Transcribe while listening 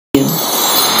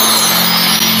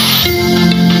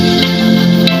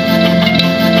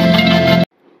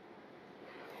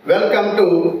to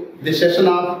the session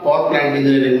of power plant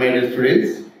engineering, my dear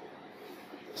students.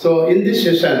 So in this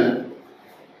session,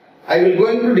 I will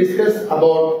going to discuss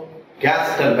about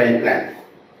gas turbine plant.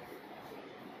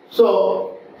 So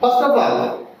first of all,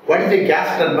 what is a gas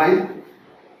turbine?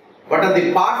 What are the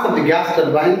parts of the gas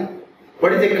turbine?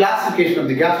 What is the classification of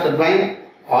the gas turbine?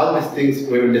 All these things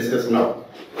we will discuss now.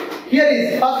 Here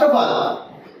is first of all,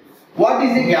 what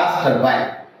is a gas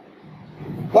turbine?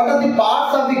 What are the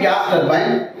parts of the gas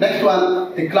turbine? Next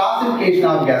one, the classification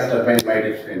of gas turbine, my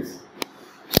dear friends.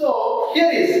 So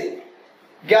here is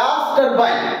gas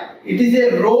turbine. It is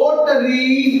a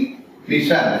rotary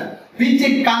machine which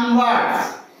converts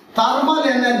thermal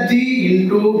energy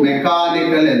into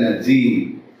mechanical energy.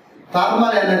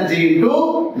 Thermal energy into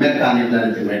mechanical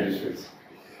energy, my dear friends.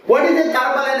 What is the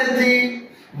thermal energy?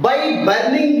 By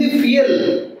burning the fuel,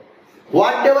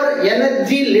 whatever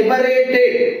energy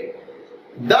liberated,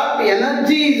 that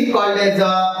energy is called as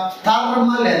a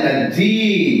thermal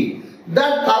energy.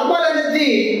 That thermal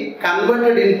energy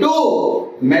converted into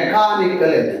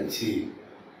mechanical energy.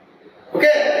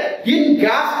 Okay, in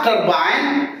gas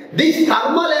turbine, this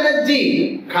thermal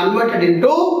energy converted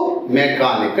into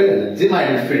mechanical energy, my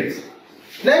dear friends.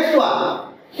 Next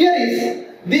one, here is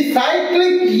the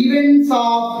cyclic events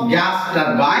of gas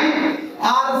turbine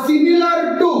are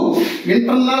similar to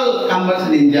internal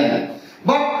combustion engine,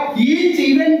 but each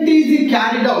event is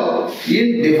carried out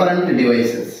in different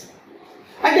devices.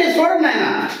 అంటే చూడండి ఆయన,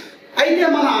 అయితే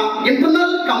మన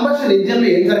internal combustion ఇంజిన్లో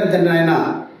ఏం జరుగుతుంది ఆయన?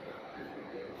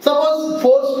 Suppose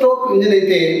 4-stroke engine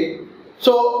అయితే,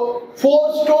 so 4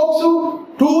 strokes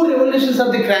 2 revolutions of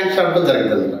the crankshaft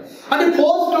జరుగుతుంది. అంటే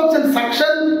 4 strokes and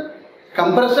suction,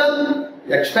 compression,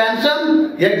 expansion,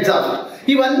 exhaust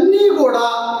ఇవన్నీ కూడా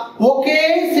ఒకే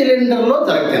సిలిండర్లో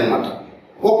జరుగుతాయి అన్నమాట.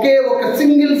 ఒకే ఒక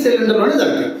సింగిల్ సిలిండర్లోనే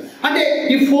జరుగుతాయి. అంటే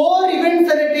ఈ 4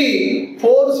 ఈవెంట్స్ అనేటి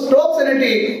 4 స్ట్రోక్స్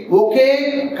అనేటి ఒకే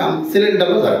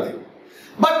సిలిండర్లో జరుగుతాయి.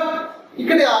 బట్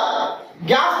ఇక్కడ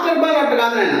గ్యాస్ టర్బైన్ అట్లా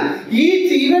కాదు ఆయన,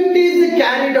 each event is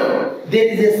carried out. There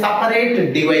is a separate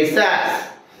devices.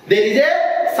 There is a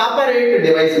separate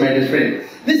device, my dear friend.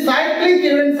 The cyclic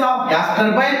events of gas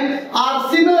turbine are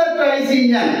similar to IC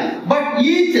engine, but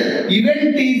each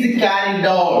event is carried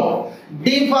out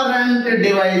different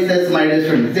devices, my dear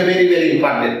friend. It's a very, very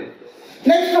important.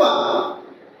 Next one.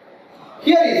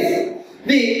 Here is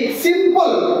the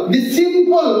simple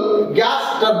gas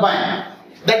turbine.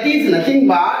 That is nothing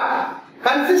but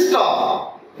consists of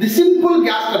the simple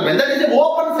gas turbine. That is an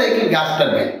open cycle gas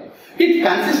turbine. It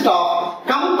consists of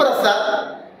compressor,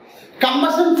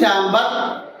 combustion chamber,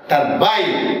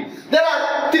 turbine. There are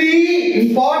 3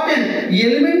 important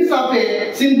elements of a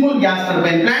simple gas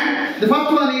turbine plant. The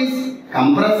first one is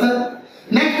compressor,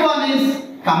 next one is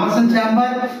combustion chamber,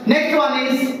 next one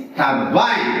is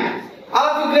turbine. All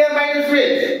of you clear, my dear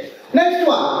friends? Next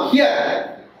one here.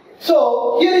 So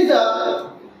here is a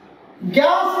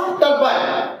gas turbine.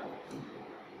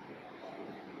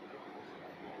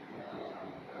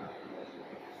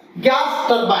 Gas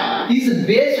turbine is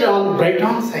based on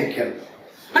Brayton cycle.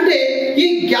 అంటే ఈ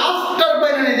gas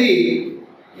turbine అనేది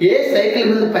ఏ cycle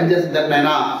మీద పనిచేస్తుంది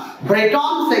అయినా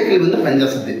బ్రైటాన్ cycle మీద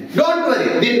పనిచేస్తుంది. Don't worry,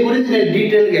 దీని గురించి నేను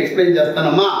డీటెయిల్గా ఎక్స్ప్లెయిన్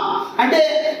చేస్తానమ్మా. అంటే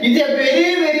ఇది a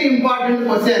very very important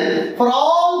question for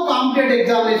all competitive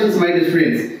examinations, my dear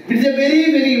friends. It's a very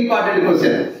very important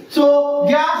question. So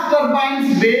gas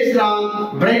turbines based on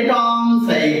బ్రైటాన్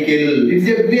cycle.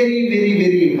 It's a very very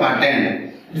very important.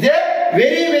 It's a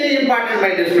very very important, my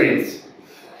dear friends.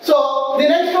 So the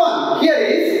next one here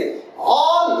is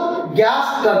all gas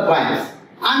turbines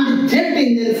and jet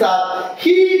engines are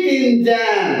heat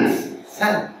engines.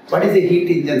 Sir, what is a heat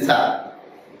engine, sir?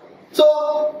 So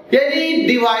any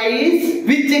device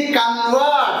which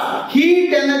converts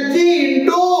heat energy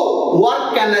into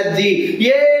work energy.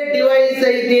 A device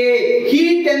అయితే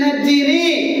heat ఎనర్జీని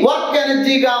work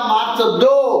ఎనర్జీగా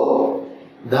మార్చొద్దు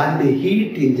దాన్ని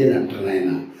heat engine అంటారు ఆయన.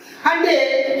 అంటే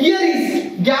here is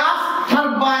gas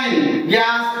turbine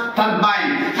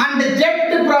and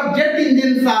jet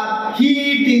engines are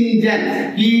heat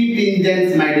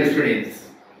engines, my dear students.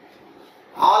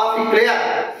 All of you clear?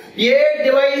 A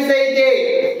device అయితే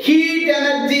heat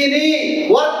ఎనర్జీని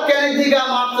work ఎనర్జీగా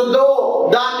మార్చొద్దు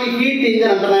దాన్ని హీట్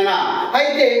ఇంజిన్ అంటారు ఆయన.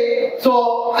 అయితే సో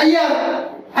అయ్యారు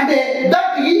అంటే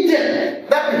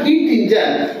that heat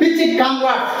engine which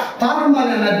converts thermal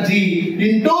energy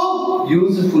into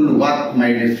useful work, my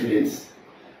dear students.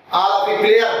 All of you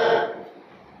clear?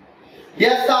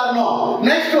 Yes or no?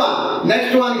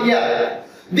 Next one here.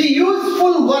 The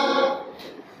useful work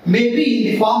may be in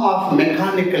the form of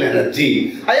mechanical energy.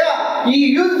 అయ్యా, ఈ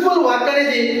useful work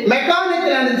అనేది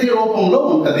mechanical energy రూపంలో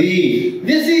ఉంటది.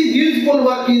 This is useful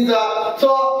work is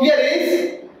so here is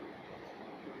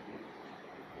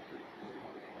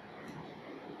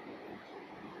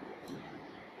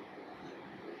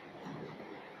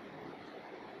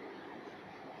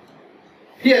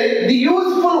Here, the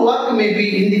useful work may be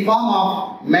in the form of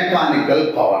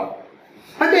mechanical power.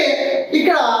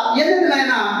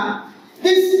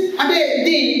 This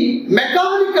the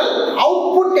mechanical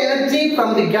output energy from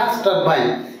the gas turbine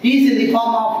is in the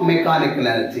form of mechanical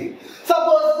energy.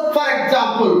 Suppose, for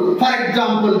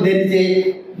example, there is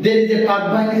a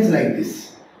turbine is like this.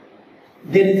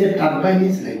 There is a turbine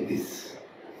is like this.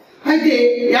 At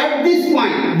this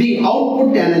point, the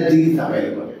output energy is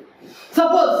available.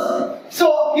 Suppose, so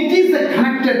it is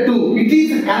connected to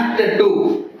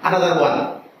another one.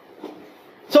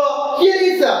 So here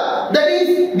is that is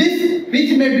this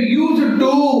which may be used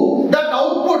to that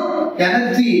output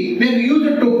energy may be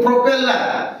used to propeller.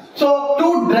 So to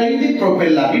drive the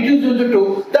propeller, it is used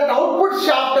to that output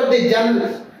shaft of the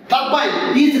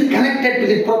turbine is connected to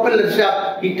the propeller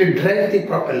shaft. It drives the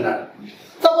propeller.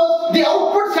 Suppose the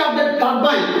output shaft of the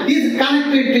turbine is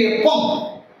connected to a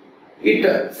pump. It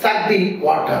sucks the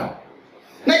water.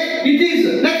 Next,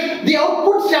 the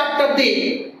output shaft of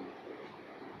the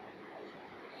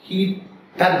heat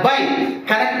turbine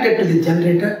connected to the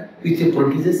generator which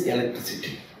produces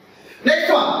electricity.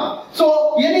 Next one.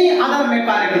 So any other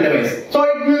mechanical device. So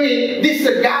it will be this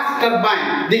gas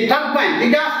turbine. The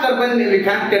gas turbine may be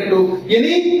connected to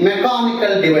any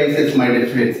mechanical devices, my dear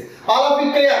friends. All of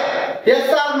you clear? Yes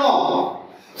or no?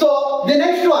 So the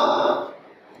next one.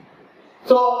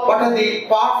 So what are the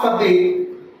parts of the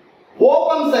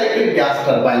open cycle gas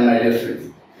turbine, my dear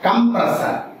friends?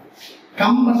 Compressor,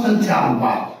 combustion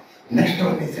chamber. Next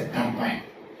one is a turbine.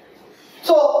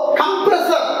 So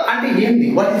compressor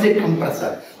and what is a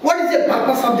compressor? What is the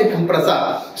purpose of the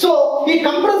compressor? So the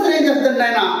compressor is just the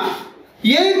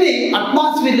air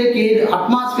atmosphere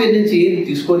నుంచి air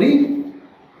తీసుకొని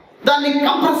దాన్ని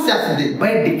compress చేస్తుంది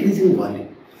by decreasing volume.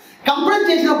 Compress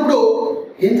చేసినప్పుడు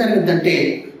ఏం జరుగుతుందంటే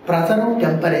pressure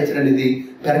temperature అనేది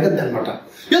పెరగదు అన్నమాట.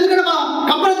 ఎందుకంటే మనం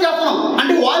కంప్రెస్ చేస్తున్నాం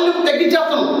అంటే వాల్యూమ్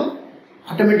తగ్గించేస్తున్నాం.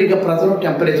 ఆటోమేటిక్గా ప్రెషర్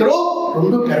టెంపరేచర్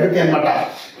రెండు పెరుగుతాయి అన్నమాట.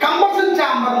 కంబషన్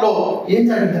ఛాంబర్ లో ఏం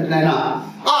జరుగుతుందంటే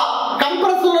ఆ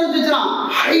కంప్రెసర్ నుంచి వచ్చిన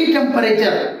high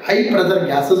temperature high pressure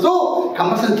gases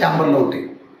combustion chamber లో ఉంటాయి.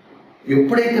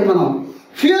 ఎప్పుడైతే మనం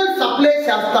ఫ్యూయల్ సప్లై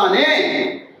చేస్తానే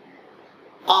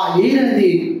ఆ ఎయిర్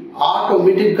అనేది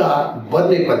ఆటోమేటిక్ గా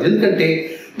బర్న్ అయిపోద్ది. ఎందుకంటే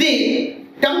the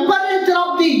temperature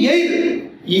of the air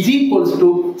is equals to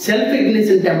self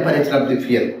ignition temperature of the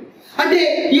fuel. అంటే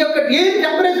ఈ యొక్క ఎయిర్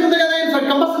టెంపరేచర్ ఉంది కదా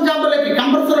కంబషన్ ఛాంబర్లోకి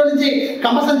కంప్రెసర్ నుంచి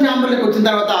కంబషన్ ఛాంబర్లోకి వచ్చిన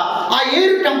తర్వాత ఆ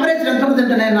ఎయిర్ టెంపరేచర్ ఎంత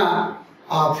ఉంటుందంటే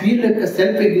ఆ ఫ్యూయల్ యొక్క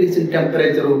సెల్ఫ్ ఇగ్నిషన్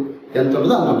టెంపరేచర్ ఎంత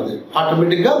ఉంటుందో అంత ఉంటుంది.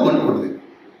 ఆటోమేటిక్గా మండుకుంటుంది.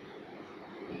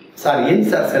 ఏంటి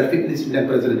సార్ సెల్ఫ్ ఇగ్నిషన్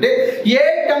టెంపరేచర్ అంటే ఏ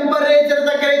టెంపరేచర్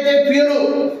దగ్గర అయితే ఫ్యూయల్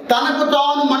తనకు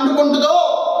తాను మండుకుంటుందో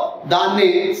దాన్ని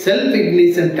సెల్ఫ్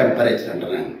ఇగ్నిషన్ టెంపరేచర్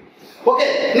అంటున్నాను. Okay,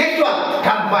 next one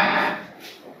turbine.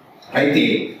 అయితే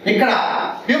ఇక్కడ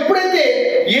ఎప్పుడైతే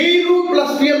ఎయిర్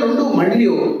ప్లస్ ఫ్యూయల్ రెండు మండి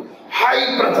high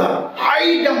pressure high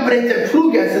temperature flu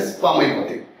gases form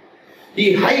అయిపోతాయి. ఈ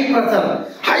high pressure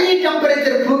high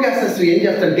temperature flu gases ఏం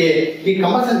చేస్తుంటే ఈ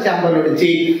కంబషన్ ఛాంబర్ లో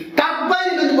నుంచి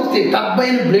టర్బైన్ ఎందుకు వస్తాయి,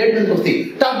 టర్బైన్ బ్లేడ్ ఎందుకు వస్తాయి.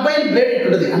 టర్బైన్ బ్లేడ్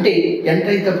ఉంటుంది అంటే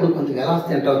ఎంటర్ అయినప్పుడు కొంత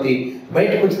వెలాసిటీ ఎంటర్ అవుతాయి,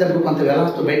 బయటకు వచ్చేటప్పుడు కొంత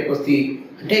వెలాసిటీ బయటకు వస్తాయి.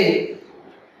 అంటే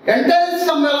enters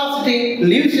some velocity,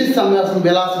 leaves some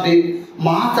velocity,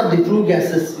 mass of the flue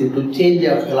gases into change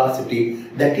of velocity.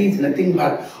 That is nothing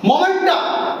but momentum,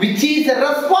 which is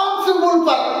responsible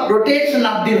for rotation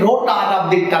of the rotor of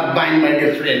the turbine, my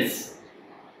dear friends.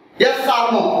 Yes or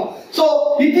no? So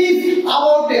it is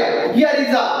about here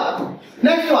is a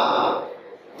next one.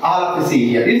 All of you see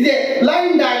here. It is a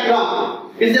line diagram.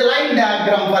 It is a line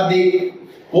diagram for the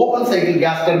open cycle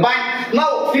gas turbine. Now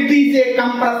it is a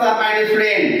compressor, my dear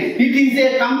friend. It is a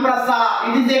compressor.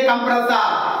 It is a compressor.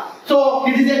 So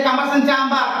it is a combustion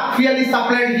chamber. Fuel is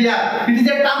supplied here. It is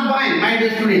a turbine, my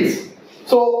dear students.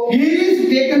 So air is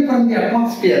taken from the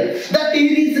atmosphere. That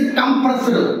air is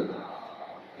compressed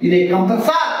in a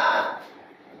compressor.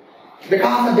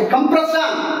 Because of the compression,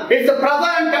 its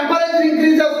pressure and temperature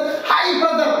increases. High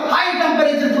pressure, high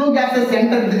temperature flue gases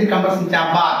enter into the combustion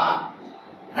chamber.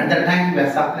 At that time we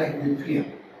are supplying the fuel.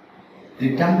 The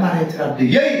temperature of the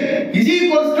air is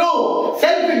equals to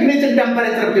self-ignition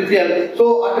temperature of the fuel. So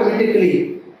automatically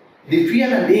the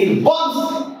fuel and air burns.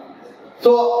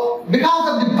 So because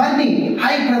of the burning,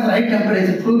 high pressure, high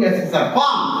temperature flue gases are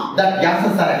formed. That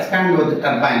gases are expanded over the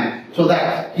turbine. So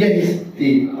that here is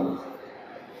the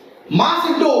mass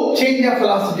into change of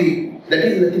velocity. That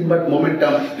is nothing but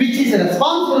momentum, which is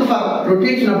responsible for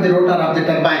rotation of the rotor of the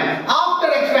turbine. After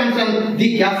expansion, the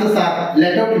gases are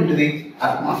let out into the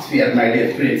atmosphere, my dear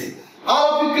friends. All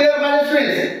of you clear, my dear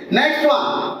friends? Next one.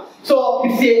 So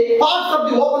it's a part of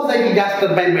the open cycle gas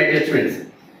turbine, my dear friends.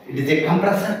 It is a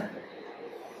compressor.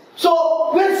 So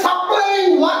we are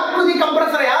supplying work to the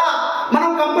compressor.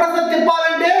 మనం compressor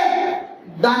తిప్పాలంటే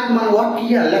దానికి మనం work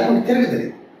ఇవ్వాలి, లేకుంటే తిరగదు.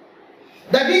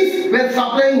 That is, we are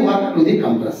supplying work to the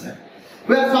compressor.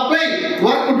 We are supplying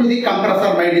work to the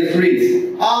compressor, my dear students.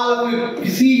 All of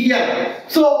you see here.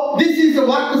 So this is the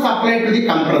work supplied to the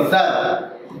compressor.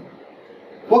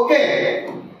 Okay.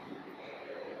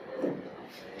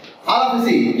 All of you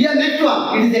see. Here next one,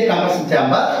 it is a combustion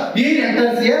chamber. Air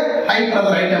enters here, high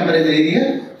pressure, high temperature area.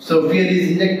 So fuel is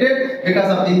injected. Because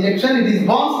of the injection, it is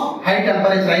burns. High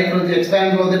temperature, high pressure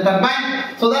expands over the turbine.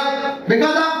 So that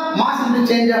because of mass into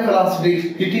change of velocity,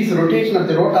 it is rotation of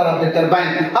the rotor of the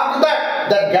turbine. After that,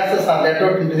 the gases are let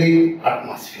out into the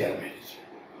atmosphere.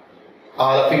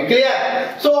 All of it clear?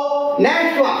 So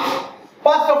next one.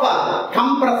 First of all,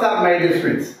 compressor, my dear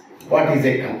friends. What is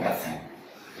a compressor?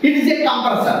 It is a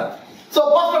compressor. So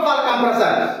first of all,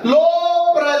 compressor,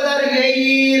 low pressure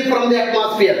air from the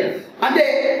atmosphere. అంటే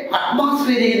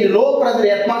atmosphere లో pressure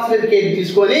atmosphere కి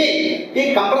తీసుకొని ఈ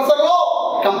compressor లో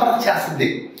compress చేస్తుంది.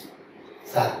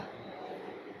 Sir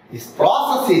this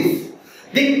process is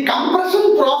the compression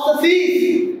process is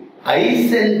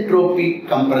isentropic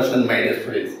compression, my dear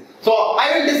students. So I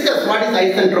will discuss what is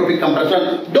isentropic compression.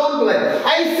 Don't worry.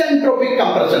 Isentropic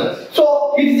compression. So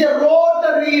it is a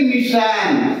rotary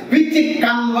machine which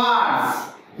converts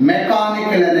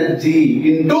mechanical energy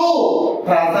into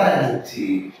pressure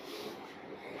energy.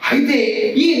 అయితే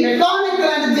ఈ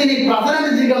mechanical ఎనర్జీని pressure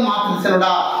ఎనర్జీగా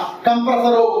మార్చేసాడా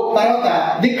compressor. తర్వాత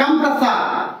the compressor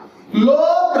లో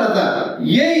pressure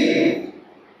air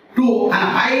to an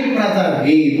high pressure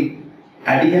air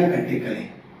adiabatically.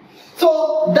 So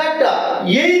that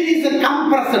air is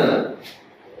compressed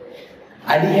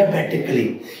adiabatically.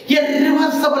 A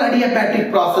reversible adiabatic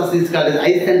process is called as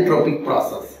isentropic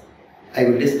process. I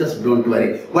will discuss, don't worry.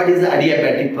 What is the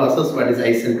adiabatic process? What is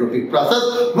isentropic process?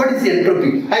 What is entropy?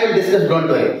 I will discuss, don't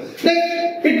worry.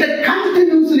 Next, it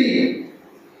continuously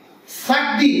suck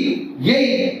the air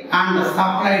and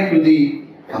supply to the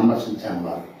combustion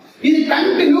chamber. ఇది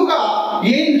కంటిన్యూగా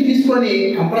air తీసుకొని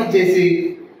compress చేసి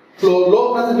లో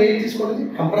pressure air తీసుకుంటుంది,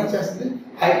 compress చేస్తుంది,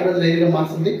 high pressure ఎయిర్గా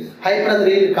మారుస్తుంది, high pressure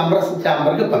air compression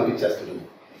ఛాంబర్కి పంపించేస్తుంది.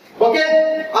 Okay,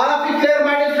 all of you clear,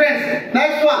 my dear friends?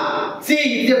 Next one. See,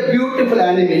 it's a beautiful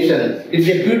animation. It's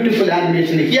a beautiful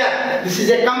animation here. This is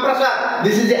a compressor.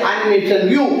 This is the animation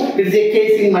view. It is a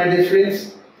casing, my dear friends.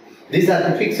 These are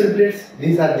the fixed blades.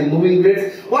 These are the moving blades.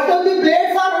 What are the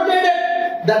blades are rotated?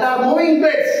 That are moving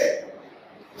blades.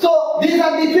 So these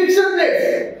are the fixed blades.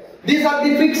 These are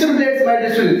the fixed blades, my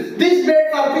dear friends. These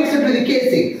blades are fixed to the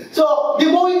casing. So the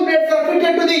moving blades are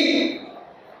fitted to the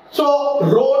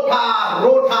rotor.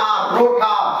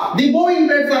 The moving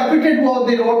blades are fitted over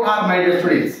the rotor, my dear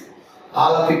students.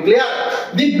 All of you clear?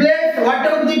 The blades,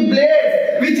 whatever the blades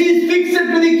which is fixed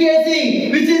to the casing,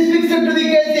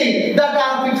 that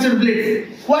are fixed blades.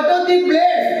 What are the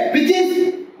blades which is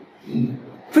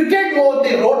fitted over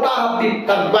the rotor of the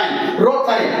turbine?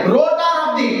 Rotor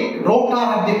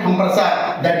of the compressor.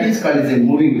 That is called as a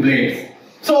moving blades.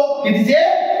 So it is a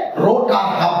rotor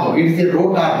hub. It is a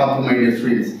rotor hub, my dear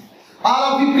students. All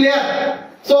of you clear?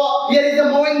 So here is the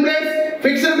moving blades,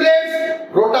 fixed blades,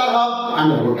 rotor hub and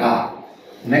rotor.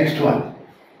 Next one.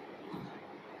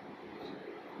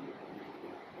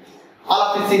 All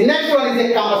of you see. Next one is a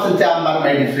combustion chamber,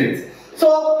 my dear friends. So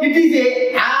it is a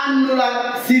annular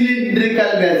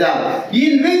cylindrical vessel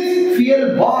in which fuel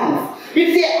burns.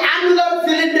 It's a annular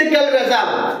cylindrical vessel.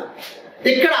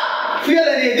 ఇక్కడ fuel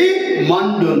అనేది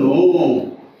మండును.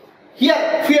 Here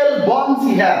fuel burns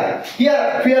here. Here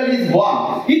fuel is born.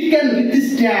 It can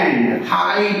withstand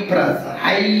high pressure,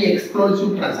 high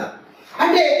explosive pressure.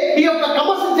 అంటే ఈ యొక్క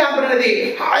combustion chamber అనేది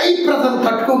high pressure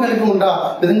తట్టుకోగలిగి ఉండే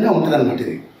విధంగా ఉంటుంది అన్నమాట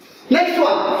ఇది. Next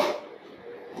one.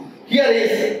 Here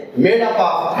is made up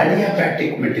of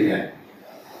adiabatic material.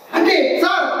 అంటే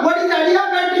sir what is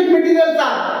adiabatic material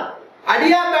sir?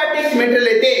 adiabatic material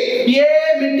అయితే ఏ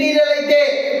మెటీరియల్ అయితే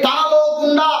తనలో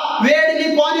గుండా వేడిని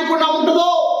పోనికుండా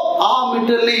ఉంటుందో ఆ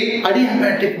మెటీరియల్ ని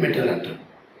adiabatic మెటీరియల్ అంటారు.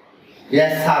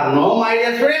 Yes or no, my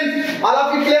dear friends? All of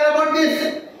you clear about this?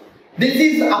 This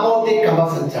is about the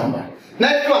combustion chamber.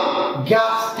 Next one,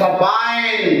 gas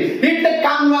turbine. It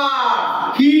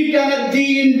converts heat energy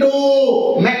into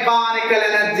mechanical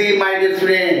energy, my dear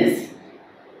friends.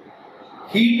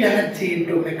 Heat energy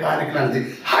into mechanical energy.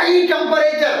 High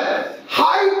temperature,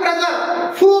 high pressure,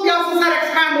 few gases are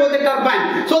expanded over the turbine.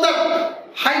 So that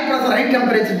high pressure, high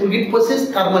temperature will get possess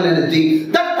thermal energy.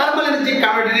 That thermal energy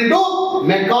converted into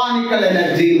mechanical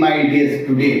energy, my dear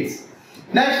students.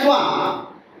 Next one.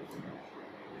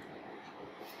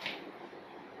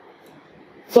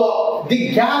 So the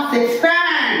gas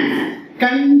expands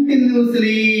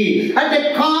continuously at a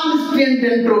constant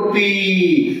entropy.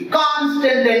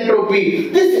 Constant entropy.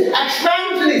 This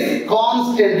expansion is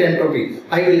constant entropy.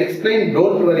 I will explain.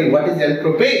 Don't worry. What is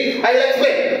entropy? I will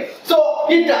explain. So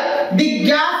the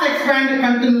gas expands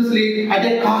continuously at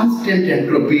a constant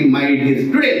entropy, my dear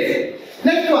students.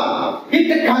 Next one. It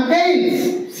contains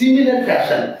similar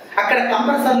fashion. అక్కడ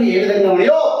కంప్రెసర్లు ఏ విధంగా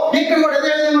ఉన్నాయో ఇక్కడ కూడా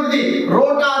అదే విధంగా ఉంటుంది.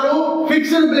 రోటారు,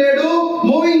 fixed blade,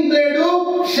 moving blade,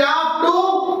 shaft,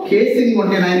 casing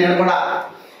ఉంటాయి. ఆయన కూడా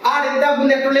ఇంతకు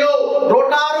ముందు ఎక్కడో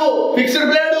రోటారు, fixed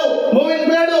blade, moving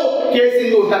blade,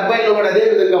 casing, turbine లో కూడా అదే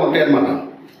విధంగా ఉంటాయి అన్నమాట.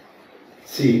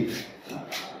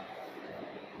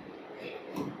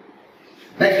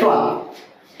 Next one.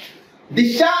 The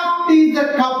shaft is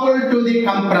coupled to the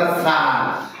compressor.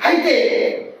 అయితే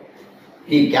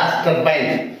ఈ గ్యాస్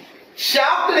టర్బైన్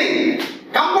షాఫ్ట్ ని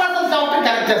కంప్రెసర్ షాఫ్ట్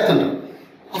కనెక్ట్ చేస్తుంటారు.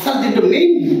 అసలు దీంట్లో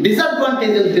మెయిన్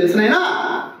డిసడ్వాంటేజ్ తెలిసినైనా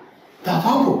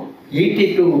దాదాపు 80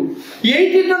 to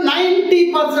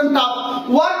 90% of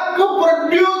work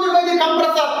produced by the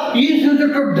compressor is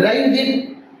used to drive the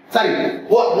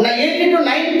 80 to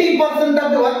 90%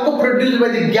 of the work produced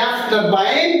by the gas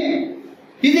turbine.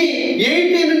 ఇది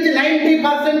 80 నుంచి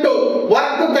 90%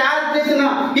 work తయారు చేసిన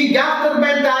ఈ గ్యాస్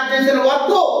టర్బైన్ తయారు చేసిన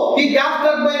వర్క్, ఈ గ్యాస్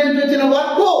టర్బైన్ నుంచి వచ్చిన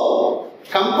వర్క్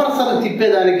కంప్రెసర్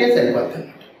తిప్పేదానికే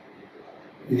సరిపోతుంది.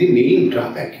 ఇది మెయిన్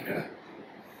డ్రాబ్యాక్ ఇక్కడ.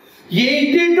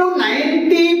 80 to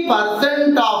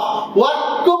 90% of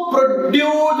work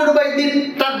produced by the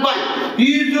turbine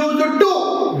is used to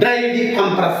drive the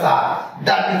compressor.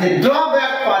 That is a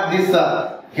drawback for this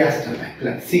gas turbine.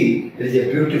 Let's see. It is a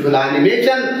beautiful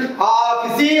animation of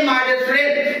my dear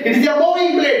friend. It is a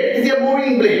moving blade. It is a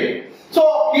moving blade. So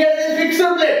here is fixed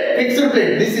blade. Fixed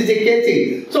blade. This is a casing.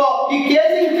 So the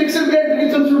casing fixed blade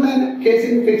becomes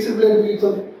casing fixed blade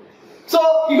becomes. So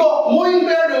you go moving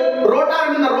blade. Rotor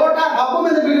in the rotor. Hub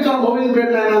in the becomes moving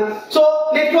blade. So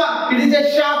next one. It is a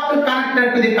shaft connected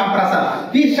to the compressor.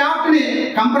 The shaft ni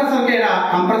compressor ke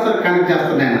compressor connect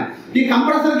చేస్తున్నాను. ఈ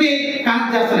compressor కి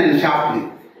connect చేస్తున్నాను shaft ని.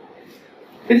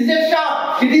 It is a shaft.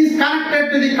 It is connected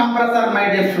to the compressor, my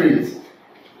dear friends.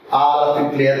 All of you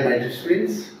clear, my dear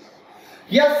friends?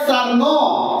 Yes or no?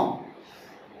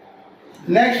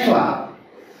 Next one.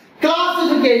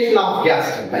 Classification of gas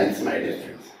turbines, my dear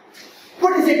friends.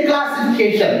 What is a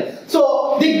classification? So,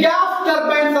 the gas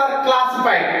turbines are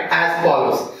classified as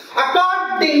follows.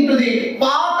 According to the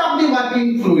path of the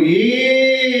working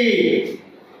fluid.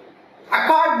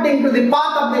 According to the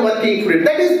path of the working fluid,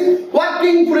 that is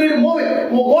working fluid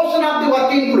motion of the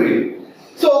working fluid.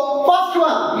 So first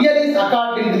one here is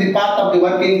according to the path of the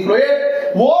working fluid,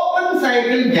 open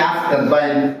cycle gas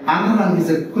turbine. Another one is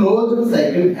a closed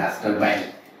cycle gas turbine.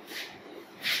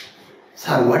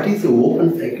 Sir, what is the open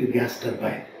cycle gas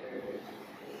turbine?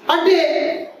 అంటే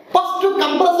first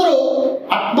compressor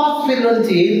atmosphere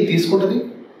నుంచి ఏం తీసుకుంటుంది,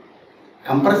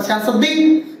 compress చేస్తుంది,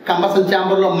 compressor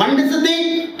chamber లో మండిస్తుంది,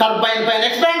 turbine పైన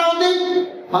expand అవుతుంది,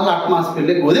 మళ్ళీ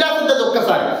అట్మాస్ఫియర్లోకి వదిలేస్తుంది. అది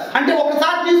ఒక్కసారి అంటే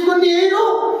ఒకసారి తీసుకుని ఎయిర్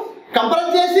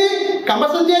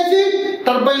కంప్రెషన్ చేసి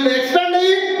టర్బైన్ లో ఎక్స్పాండ్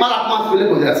అయ్యి మళ్ళీ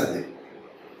అట్మాస్ఫియర్లోకి వదిలేస్తుంది.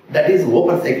 That is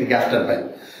open cycle gas turbine.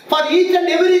 For each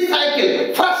and every cycle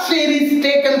fresh air is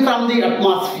taken from the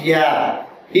atmosphere.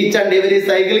 Each and every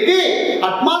cycle కి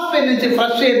అట్మాస్ఫియర్ నుంచి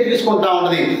ఫ్రెష్ ఎయిర్ తీసుకుంటా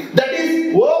ఉంటుంది. That is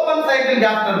open cycle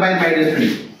gas turbine, my dear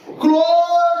friends.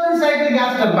 Closed cycle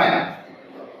gas turbine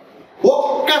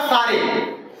ఒక్కసారి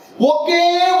ఒకే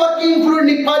working fluid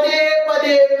ని పదే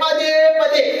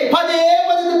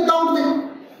తిప్పుతా ఉంటుంది.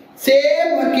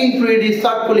 Same working fluid is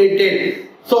circulated.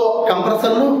 So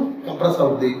compressor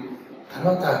అవుతుంది,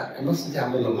 తర్వాత కంప్రెషన్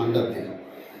ఛాంబర్ లో మండుద్ది,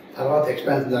 తర్వాత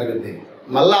ఎక్స్పాన్షన్ జరుగుద్ది,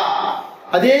 మళ్ళా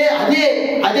అదే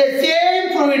same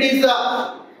fluid is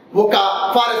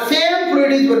for same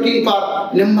fluid is working for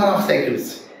number of cycles.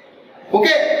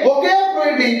 Okay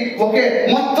fluid ని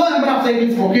మొత్తం number of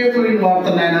cycles okay fluid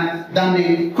వాడుతున్నాయన, దాన్ని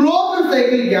క్లోజ్డ్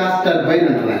సైకిల్ గ్యాస్ టర్బైన్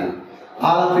అంటున్నాను.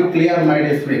 All of you clear, my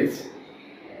dear friends?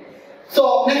 So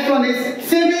next one is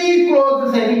semi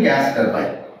closed cycle gas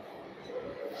turbine.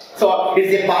 So it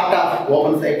is a part of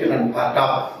open cycle and part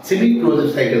of semi-closed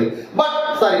cycle.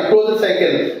 Closed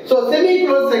cycle. So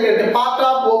semi-closed cycle is part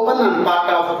of open and part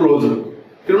of closed.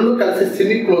 You don't call it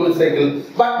semi-closed cycle,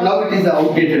 but now it is the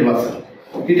outdated version.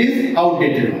 It is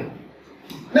outdated one.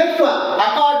 Next one,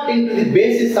 according to the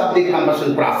basis of the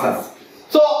combustion process.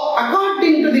 So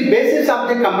according to the basis of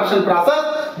the combustion process,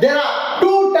 there are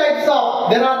two types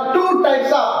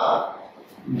of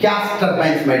gas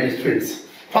turbines, my dear friends.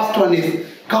 First one is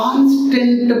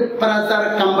constant pressure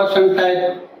combustion type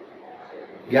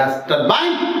gas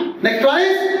turbine. Next one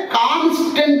is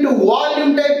constant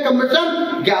volume type combustion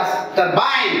gas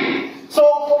turbine. So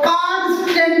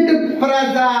constant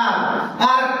pressure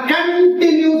or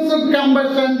continuous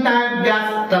combustion type gas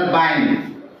turbine.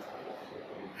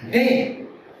 అంటే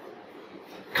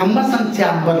combustion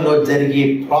chamber లో జరిగే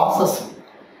process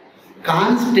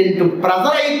constant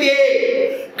pressure అయితే,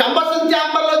 combustion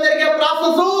chamber లో జరిగే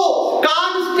process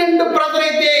constant pressure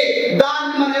అయితే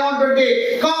దాన్ని మనం ఏమంటుంటే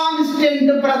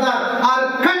constant pressure are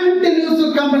continuous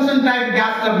combustion type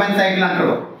gas turbine cycle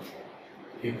అంటారు.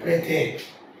 ఎప్పుడైతే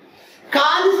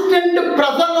కాన్స్టెంట్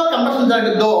ప్రెజర్ లో కంబషన్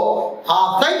జరుగుతుందో ఆ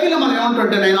సైకిల్ మనం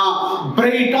ఏమంటుంటే నేను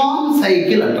బ్రైటాన్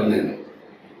సైకిల్ అంటాను నేను.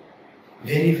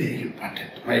 Very very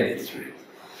important my dear students.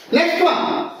 Next one,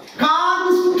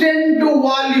 constant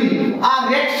volume are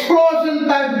explosion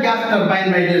type gas turbine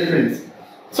my dear students.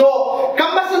 So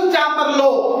combustion chamber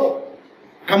లో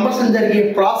కంబషన్ జరిగే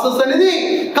ప్రాసెస్ అనేది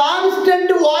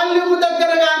కాన్స్టెంట్ వాల్యూమ్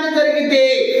దగ్గరగానే జరిగితే,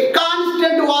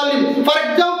 constant volume, for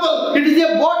example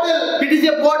it is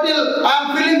a bottle, I am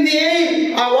filling the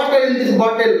water in this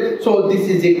bottle, so this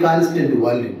is a constant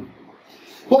volume.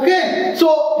 Okay, so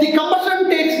the combustion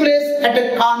takes place at a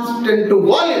constant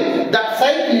volume. That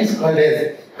cycle is called as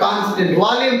constant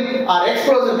volume or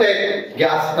explosion type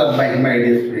gas turbine, my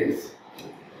dear students.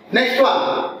 Next one,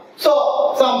 so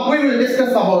we will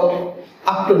discuss about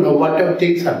up to now whatever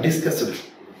things are discussed.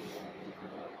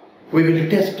 We will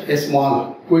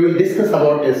discuss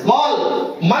about a small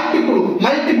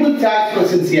multiple choice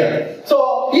questions here. So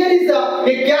here is a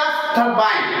gas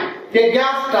turbine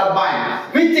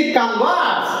which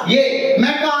converts a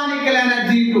mechanical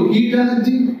energy to heat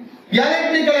energy,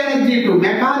 electrical energy to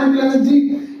mechanical energy,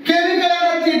 chemical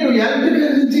energy to electrical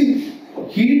energy,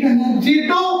 heat energy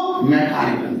to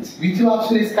mechanical energy. Which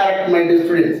option is correct, my dear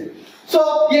students? So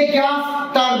a gas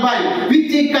turbine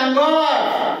which converts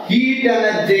heat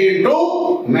energy to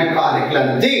mechanical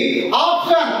energy.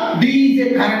 Option D is a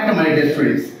correct, my dear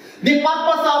students. The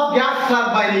purpose of gas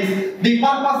turbine is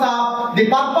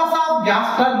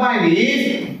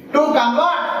to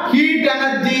convert heat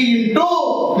energy into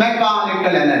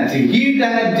mechanical energy.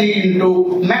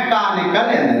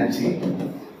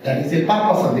 That is the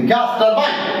purpose of the gas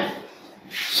turbine.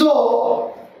 So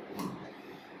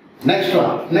next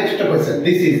question.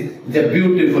 This is the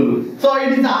beautiful. So it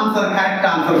is the answer, correct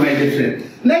answer, my dear friend.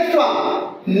 Next one.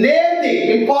 Name the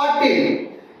important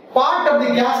part of the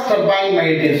gas turbine, my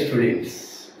dear students.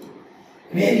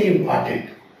 Very important.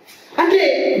 అంటే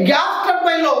gas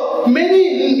turbine లో many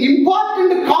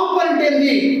important component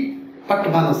ఏంది? But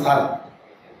మనం sir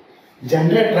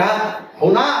జనరేటరా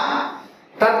అవునా,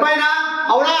 టర్బైనా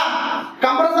అవునా,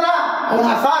 కంప్రెసరా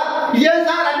అవునా sir, ఏం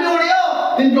sir అన్నీ ఉన్నాయో.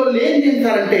 దీంట్లో ఏం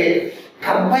చేస్తారంటే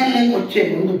టర్బైన్ లోకి వచ్చే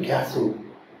ముందు గ్యాస్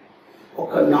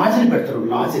ఒక నాజిల్ పెడతారు.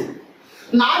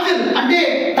 నాజిల్ అంటే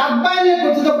టర్బైన్ లోకి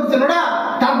వచ్చేటప్పుడు తినడా,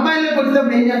 టర్బైన్ లోకి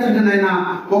వచ్చేటప్పుడు ఏం చేస్తాడు ఆయన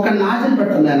ఒక నాజిల్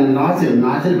పెడతాడు. ఆయన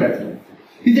నాజిల్ పెడతాడు.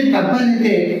 ఇది టర్బైన్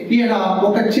అయితే ఈడ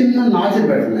ఒక చిన్న నాజిల్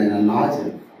పెడతాడు ఆయన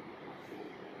నాజిల్.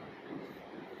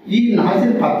 ఈ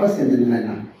నాజిల్ పర్పస్ ఏంటంటే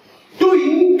ఆయన to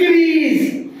increase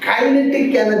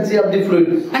kinetic energy of the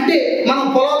fluid. అంటే మనం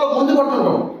పొలాల్లో ముందు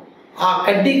కొడుతుంటాం, ఆ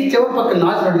కడ్డీకి చివరి పక్కన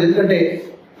నాజిల్ ఉంటుంది. ఎందుకంటే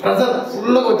ప్రెషర్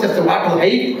ఫుల్గా వచ్చేస్తే వాటర్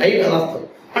హై వెలాసిటీ,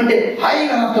 అంటే హై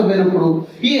వెలాసిటీ పోయినప్పుడు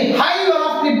ఈ high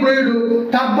velocity fluid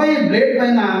turbine blade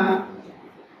పైన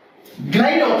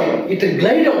గ్లైడ్ అవుతాయి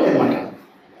అన్నమాట.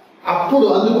 అప్పుడు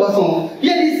అందుకోసం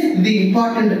the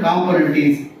important component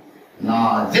is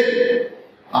nozzle.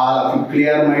 All of you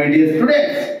clear, my dear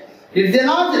students? It's a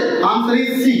nozzle. Answer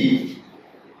is C.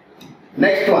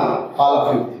 Next one, all of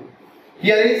you.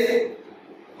 Here is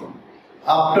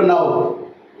up to now